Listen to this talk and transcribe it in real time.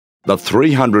the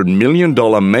 $300 million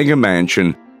mega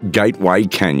mansion, Gateway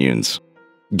Canyons.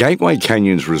 Gateway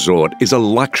Canyons Resort is a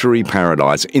luxury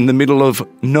paradise in the middle of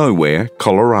nowhere,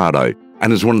 Colorado,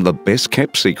 and is one of the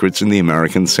best-kept secrets in the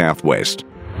American Southwest.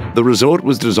 The resort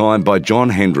was designed by John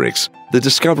Hendricks, the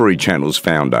Discovery Channel's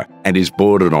founder, and is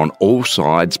bordered on all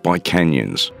sides by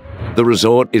canyons. The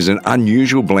resort is an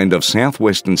unusual blend of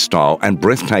Southwestern style and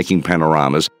breathtaking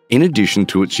panoramas, in addition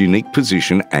to its unique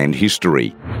position and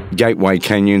history. Gateway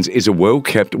Canyons is a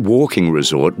well-kept walking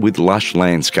resort with lush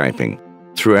landscaping.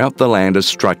 Throughout the land are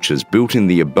structures built in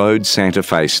the abode Santa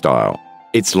Fe style.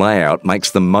 Its layout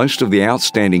makes the most of the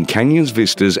outstanding canyons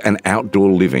vistas and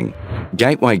outdoor living.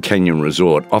 Gateway Canyon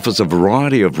Resort offers a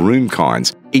variety of room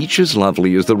kinds, each as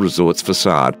lovely as the resort's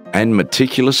facade and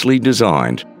meticulously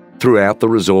designed. Throughout the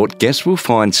resort, guests will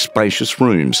find spacious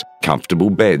rooms,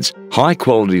 comfortable beds,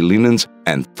 high-quality linens,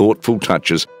 and thoughtful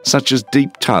touches such as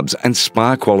deep tubs and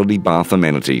spa-quality bath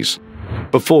amenities.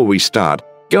 Before we start,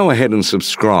 go ahead and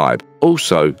subscribe.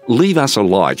 Also, leave us a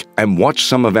like and watch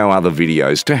some of our other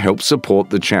videos to help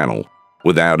support the channel.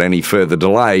 Without any further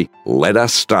delay, let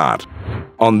us start.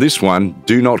 On this one,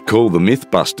 do not call the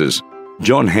Mythbusters.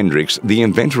 John Hendricks, the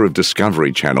inventor of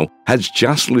Discovery Channel, has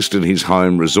just listed his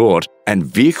home resort and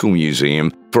vehicle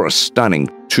museum for a stunning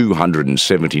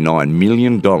 $279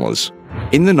 million.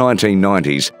 In the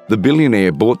 1990s, the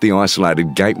billionaire bought the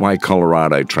isolated Gateway,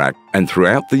 Colorado tract, and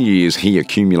throughout the years he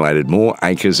accumulated more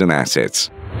acres and assets.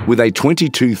 With a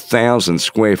 22,000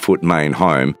 square foot main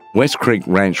home, West Creek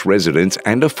Ranch residence,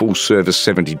 and a full-service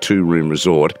 72-room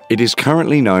resort, it is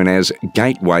currently known as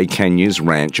Gateway Canyons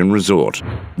Ranch and Resort.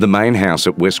 The main house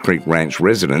at West Creek Ranch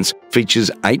residence features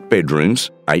 8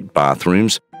 bedrooms, 8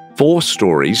 bathrooms, 4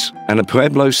 stories, and a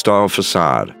Pueblo-style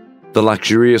facade. The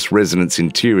luxurious residence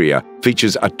interior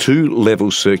features a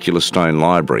 2-level circular stone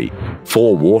library,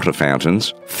 4 water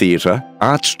fountains, theatre,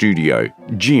 art studio,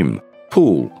 gym,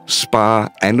 pool, spa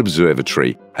and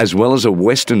observatory, as well as a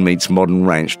Western meets modern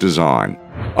ranch design.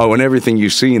 Oh, and everything you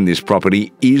see in this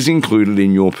property is included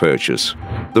in your purchase.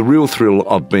 The real thrill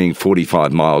of being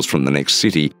 45 miles from the next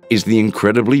city is the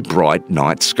incredibly bright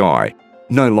night sky.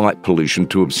 No light pollution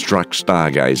to obstruct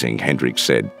stargazing, Hendricks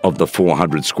said, of the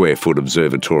 400 square foot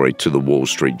observatory to the Wall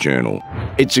Street Journal.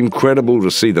 It's incredible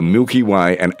to see the Milky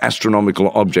Way and astronomical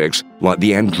objects like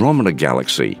the Andromeda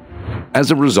Galaxy. As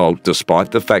a result,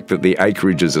 despite the fact that the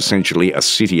acreage is essentially a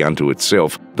city unto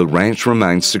itself, the ranch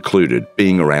remains secluded,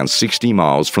 being around 60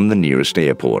 miles from the nearest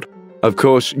airport. Of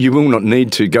course, you will not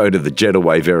need to go to the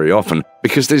Jetaway very often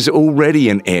because there's already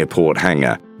an airport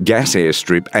hangar, gas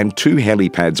airstrip, and 2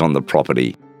 helipads on the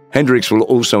property. Hendricks will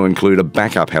also include a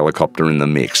backup helicopter in the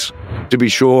mix. To be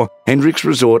sure, Hendricks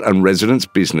Resort and Residence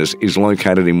Business is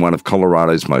located in one of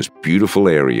Colorado's most beautiful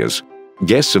areas.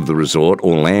 Guests of the resort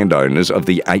or landowners of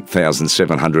the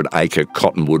 8,700-acre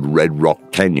Cottonwood Red Rock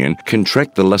Canyon can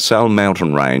trek the La Salle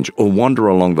mountain range or wander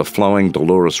along the flowing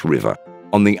Dolores River.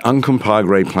 On the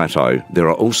Uncompahgre Plateau, there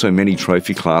are also many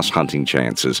trophy-class hunting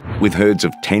chances, with herds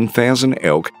of 10,000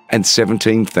 elk and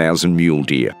 17,000 mule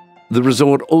deer. The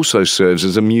resort also serves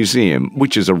as a museum,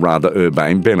 which is a rather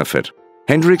urbane benefit.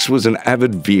 Hendricks was an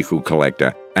avid vehicle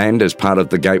collector, and as part of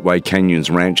the Gateway Canyons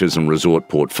Ranches and Resort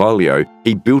portfolio,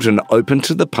 he built an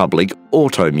open-to-the-public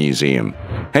auto museum.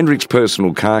 Hendricks'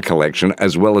 personal car collection,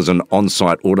 as well as an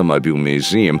on-site automobile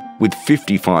museum with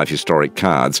 55 historic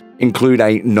cars, include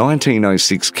a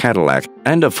 1906 Cadillac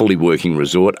and a fully working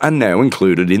resort are now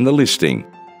included in the listing.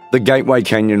 The Gateway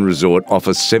Canyon Resort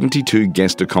offers 72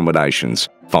 guest accommodations,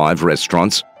 5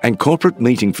 restaurants, and corporate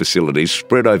meeting facilities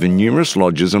spread over numerous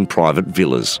lodges and private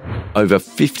villas. Over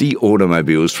 50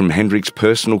 automobiles from Hendricks'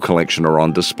 personal collection are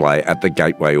on display at the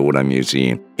Gateway Auto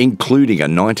Museum, including a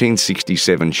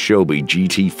 1967 Shelby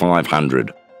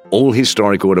GT500. All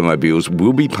historic automobiles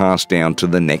will be passed down to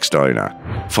the next owner.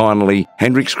 Finally,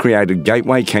 Hendricks created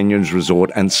Gateway Canyons Resort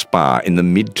and Spa in the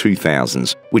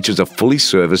mid-2000s, which is a fully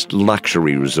serviced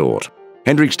luxury resort.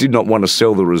 Hendricks did not want to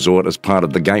sell the resort as part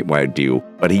of the Gateway deal,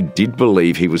 but he did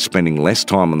believe he was spending less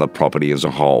time on the property as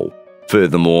a whole.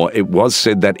 Furthermore, it was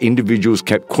said that individuals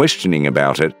kept questioning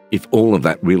about it if all of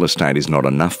that real estate is not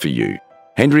enough for you.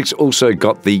 Hendricks also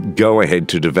got the go-ahead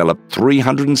to develop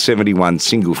 371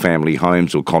 single-family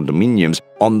homes or condominiums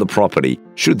on the property,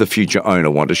 should the future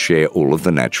owner want to share all of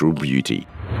the natural beauty.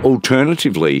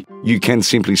 Alternatively, you can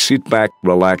simply sit back,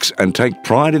 relax, and take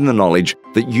pride in the knowledge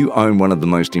that you own one of the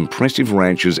most impressive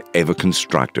ranches ever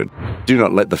constructed. Do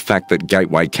not let the fact that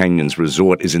Gateway Canyons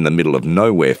Resort is in the middle of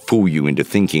nowhere fool you into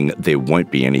thinking there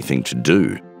won't be anything to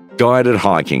do. Guided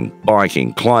hiking,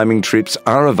 biking, climbing trips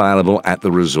are available at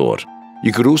the resort.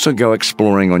 You could also go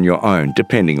exploring on your own,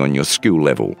 depending on your skill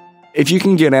level. If you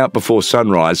can get out before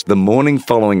sunrise the morning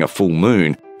following a full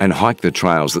moon and hike the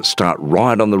trails that start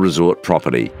right on the resort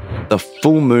property, the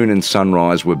full moon and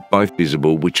sunrise were both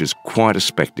visible, which is quite a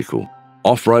spectacle.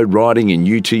 Off-road riding in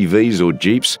UTVs or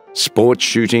Jeeps, sports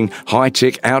shooting,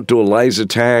 high-tech outdoor laser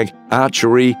tag,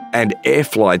 archery, and air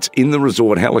flights in the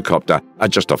resort helicopter are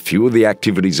just a few of the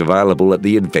activities available at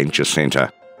the Adventure Centre.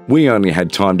 We only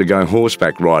had time to go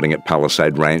horseback riding at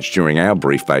Palisade Ranch during our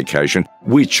brief vacation,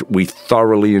 which we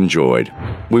thoroughly enjoyed.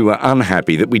 We were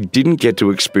unhappy that we didn't get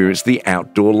to experience the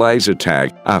outdoor laser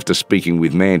tag after speaking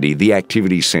with Mandy, the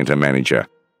Activity Centre manager.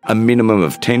 A minimum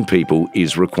of 10 people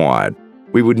is required.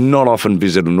 We would not often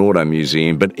visit an auto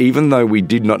museum, but even though we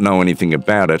did not know anything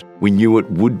about it, we knew it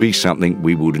would be something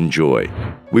we would enjoy.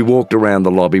 We walked around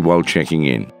the lobby while checking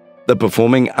in. The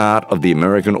performing art of the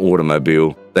American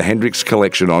automobile, the Hendricks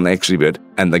collection on exhibit,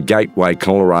 and the Gateway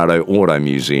Colorado Auto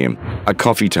Museum, a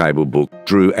coffee table book,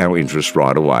 drew our interest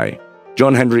right away.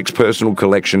 John Hendricks' personal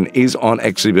collection is on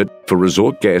exhibit for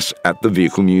resort guests at the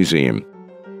Vehicle Museum.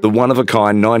 The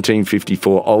one-of-a-kind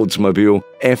 1954 Oldsmobile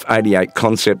F88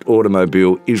 concept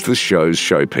automobile is the show's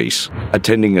showpiece.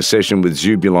 Attending a session with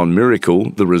Zubulon Miracle,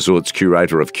 the resort's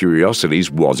curator of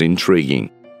curiosities, was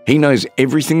intriguing. He knows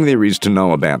everything there is to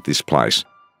know about this place.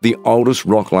 The oldest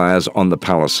rock layers on the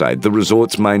Palisade, the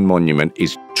resort's main monument,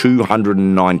 is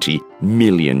 290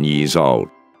 million years old.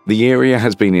 The area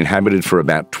has been inhabited for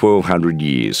about 1,200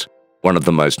 years. One of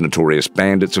the most notorious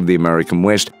bandits of the American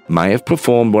West may have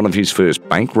performed one of his first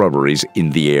bank robberies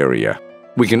in the area.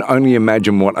 We can only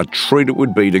imagine what a treat it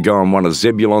would be to go on one of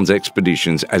Zebulon's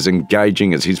expeditions, as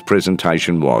engaging as his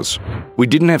presentation was. We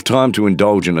didn't have time to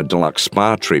indulge in a deluxe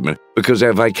spa treatment because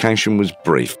our vacation was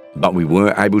brief, but we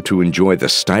were able to enjoy the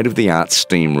state-of-the-art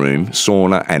steam room,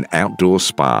 sauna, and outdoor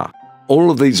spa. All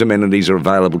of these amenities are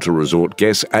available to resort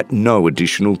guests at no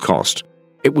additional cost.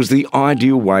 It was the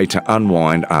ideal way to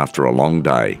unwind after a long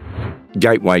day.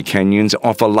 Gateway Canyons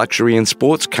offer luxury and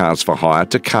sports cars for hire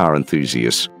to car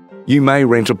enthusiasts. You may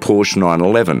rent a Porsche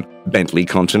 911, Bentley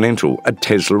Continental, a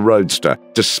Tesla Roadster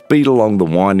to speed along the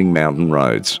winding mountain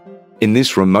roads. In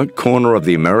this remote corner of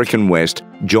the American West,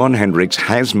 John Hendricks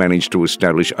has managed to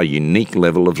establish a unique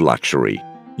level of luxury.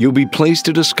 You'll be pleased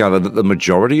to discover that the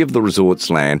majority of the resort's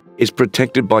land is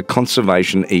protected by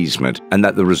conservation easement, and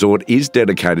that the resort is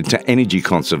dedicated to energy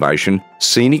conservation,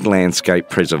 scenic landscape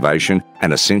preservation,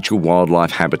 and essential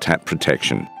wildlife habitat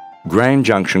protection. Grand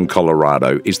Junction,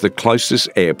 Colorado is the closest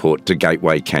airport to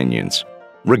Gateway Canyons.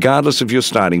 Regardless of your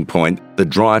starting point, the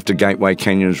drive to Gateway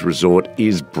Canyons Resort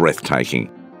is breathtaking.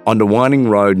 On the winding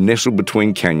road nestled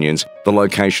between canyons, the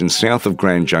location south of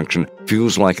Grand Junction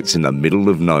feels like it's in the middle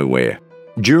of nowhere.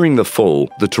 During the fall,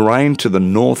 the terrain to the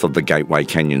north of the Gateway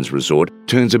Canyons Resort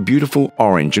turns a beautiful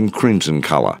orange and crimson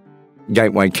colour.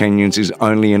 Gateway Canyons is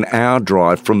only an hour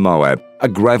drive from Moab, a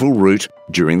gravel route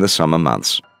during the summer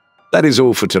months. That is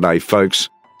all for today, folks.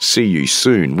 See you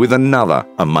soon with another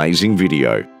amazing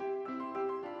video.